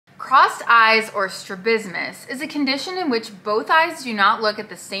Crossed eyes, or strabismus, is a condition in which both eyes do not look at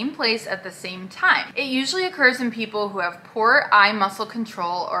the same place at the same time. It usually occurs in people who have poor eye muscle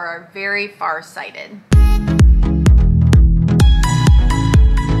control or are very farsighted.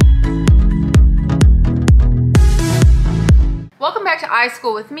 Welcome back to Eye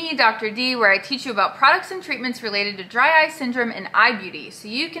School with me, Dr. D, where I teach you about products and treatments related to dry eye syndrome and eye beauty so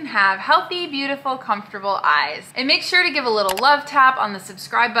you can have healthy, beautiful, comfortable eyes. And make sure to give a little love tap on the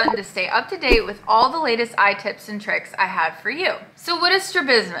subscribe button to stay up to date with all the latest eye tips and tricks I have for you. So what is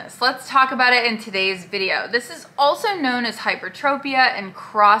strabismus? Let's talk about it in today's video. This is also known as hypertropia and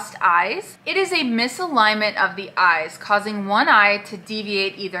crossed eyes. It is a misalignment of the eyes, causing one eye to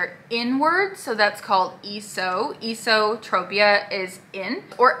deviate either inward, so that's called esotropia is in,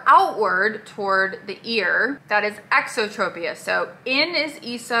 or outward toward the ear, that is exotropia. So in is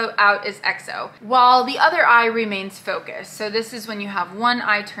eso, out is exo, while the other eye remains focused. So this is when you have one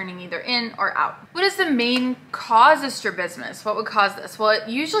eye turning either in or out. What is the main cause of strabismus? What would cause this? Well, it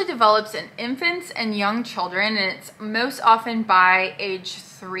usually develops in infants and young children, and it's most often by age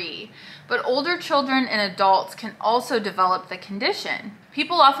 3. But older children and adults can also develop the condition.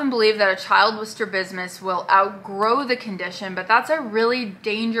 People often believe that a child with strabismus will outgrow the condition, but that's a really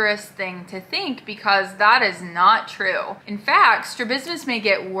dangerous thing to think because that is not true. In fact, strabismus may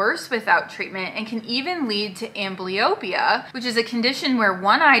get worse without treatment and can even lead to amblyopia, which is a condition where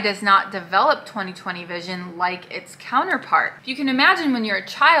one eye does not develop 20/20 vision like its counterpart. If you can imagine, when you're a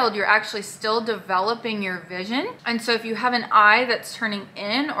child, you're actually still developing your vision. And so if you have an eye that's turning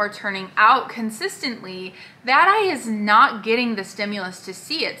in or turning out consistently, that eye is not getting the stimulus to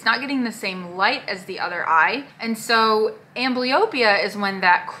see it. It's not getting the same light as the other eye. And so amblyopia is when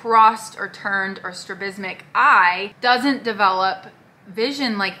that crossed or turned or strabismic eye doesn't develop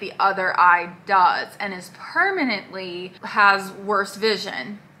vision like the other eye does and is permanently has worse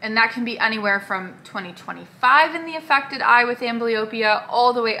vision. And that can be anywhere from 20/25 in the affected eye with amblyopia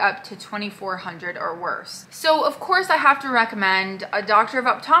all the way up to 2400 or worse. So of course I have to recommend a doctor of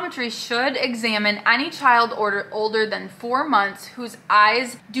optometry should examine any child older than 4 months whose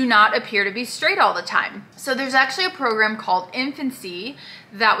eyes do not appear to be straight all the time. So there's actually a program called Infancy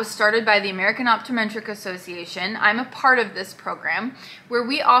that was started by the American Optometric Association. I'm a part of this program where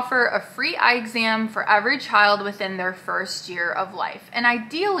we offer a free eye exam for every child within their first year of life. And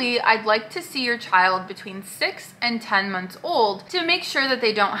ideally, I'd like to see your child between 6 and 10 months old to make sure that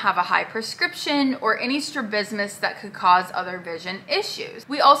they don't have a high prescription or any strabismus that could cause other vision issues.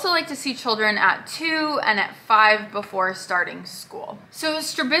 We also like to see children at 2 and at 5 before starting school. So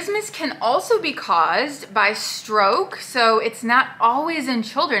strabismus can also be caused by stroke. So it's not always in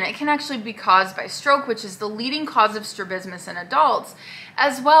children. It can actually be caused by stroke, which is the leading cause of strabismus in adults,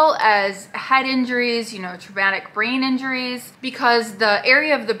 as well as head injuries, traumatic brain injuries, because the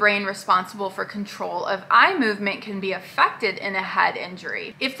area of the brain responsible for control of eye movement can be affected in a head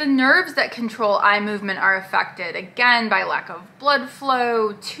injury. If the nerves that control eye movement are affected, again, by lack of blood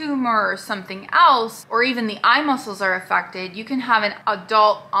flow, tumor, or something else, or even the eye muscles are affected, you can have an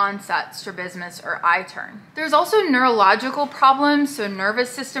adult onset strabismus or eye turn. There's also neurological problems, so nervous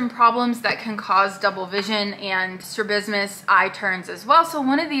system problems that can cause double vision and strabismus eye turns as well. So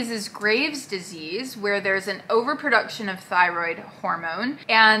one of these is Graves' disease, where there's an overproduction of thyroid hormone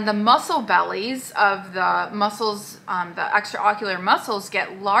and the muscle bellies of the muscles, the extraocular muscles,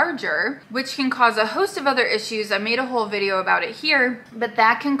 get larger, which can cause a host of other issues. I made a whole video about it here, but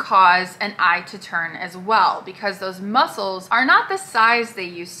that can cause an eye to turn as well because those muscles are not the size they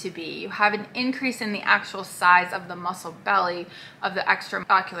used to be. You have an increase in the actual size of the muscle belly of the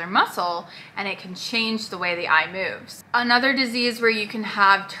extraocular muscle, and it can change the way the eye moves. Another disease where you can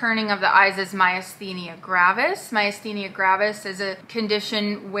have turning of the eyes is myasthenia gravis. Myasthenia gravis is a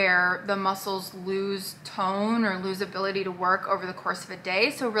condition where the muscles lose tone or lose ability to work over the course of a day.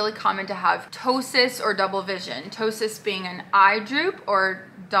 So really common to have ptosis or double vision. Ptosis being an eye droop or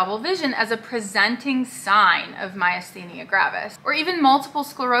double vision as a presenting sign of myasthenia gravis. Or even multiple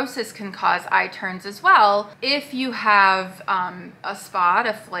sclerosis can cause eye turns as well if you have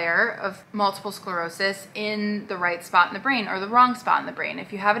a flare of multiple sclerosis in the right spot in the brain or the wrong spot in the brain.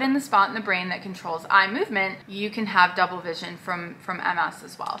 If you have it in the spot in the brain that controls eye movement, you can have double vision from MS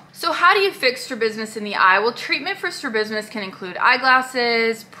as well. So how do you fix strabismus in the eye? Well, treatment for strabismus can include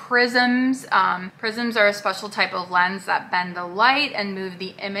eyeglasses, prisms. Prisms are a special type of lens that bend the light and move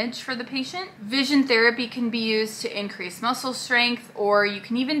the image for the patient. Vision therapy can be used to increase muscle strength, or you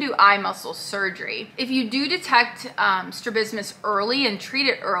can even do eye muscle surgery. If you do detect strabismus early and treat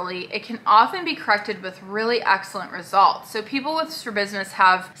it early, it can often be corrected with really excellent results. So people with strabismus strabismus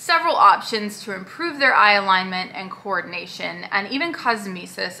have several options to improve their eye alignment and coordination, and even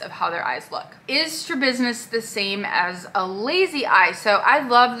cosmesis of how their eyes look. Is strabismus the same as a lazy eye? So I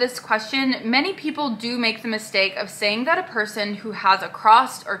love this question. Many people do make the mistake of saying that a person who has a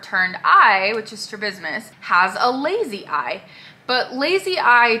crossed or turned eye, which is strabismus, has a lazy eye. But lazy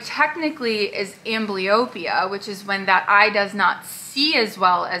eye technically is amblyopia, which is when that eye does not see as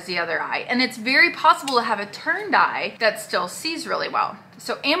well as the other eye. And it's very possible to have a turned eye that still sees really well.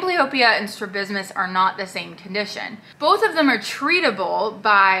 So amblyopia and strabismus are not the same condition. Both of them are treatable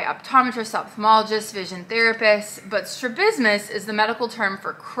by optometrists, ophthalmologists, vision therapists, but strabismus is the medical term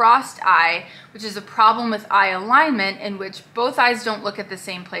for crossed eye, which is a problem with eye alignment in which both eyes don't look at the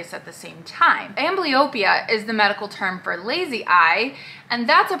same place at the same time. Amblyopia is the medical term for lazy eye, and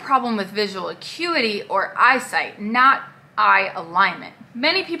that's a problem with visual acuity or eyesight, not eye alignment.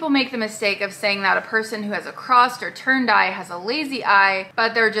 Many people make the mistake of saying that a person who has a crossed or turned eye has a lazy eye,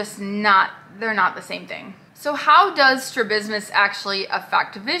 but they're not the same thing. So how does strabismus actually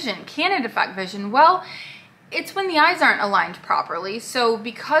affect vision? Can it affect vision? Well, it's when the eyes aren't aligned properly. So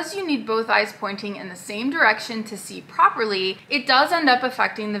because you need both eyes pointing in the same direction to see properly, it does end up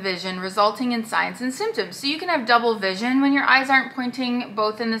affecting the vision, resulting in signs and symptoms. So you can have double vision when your eyes aren't pointing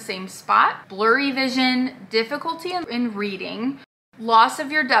both in the same spot, blurry vision, difficulty in reading, loss of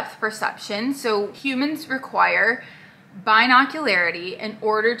your depth perception. So humans require binocularity in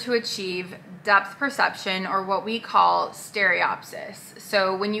order to achieve depth perception, or what we call stereopsis.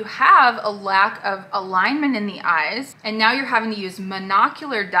 So when you have a lack of alignment in the eyes, and now you're having to use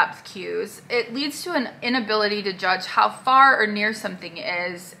monocular depth cues, it leads to an inability to judge how far or near something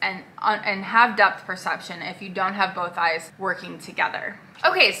is and have depth perception if you don't have both eyes working together.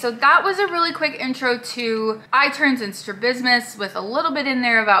 Okay, so that was a really quick intro to eye turns and strabismus with a little bit in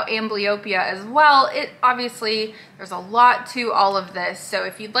there about amblyopia as well. Obviously, there's a lot to all of this. So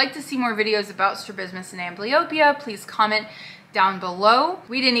if you'd like to see more videos about strabismus and amblyopia, please comment down below.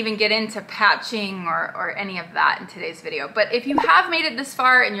 We didn't even get into patching or any of that in today's video. But if you have made it this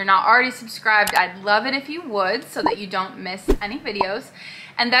far and you're not already subscribed, I'd love it if you would so that you don't miss any videos.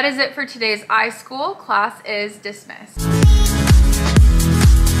 And that is it for today's iSchool. Class is dismissed.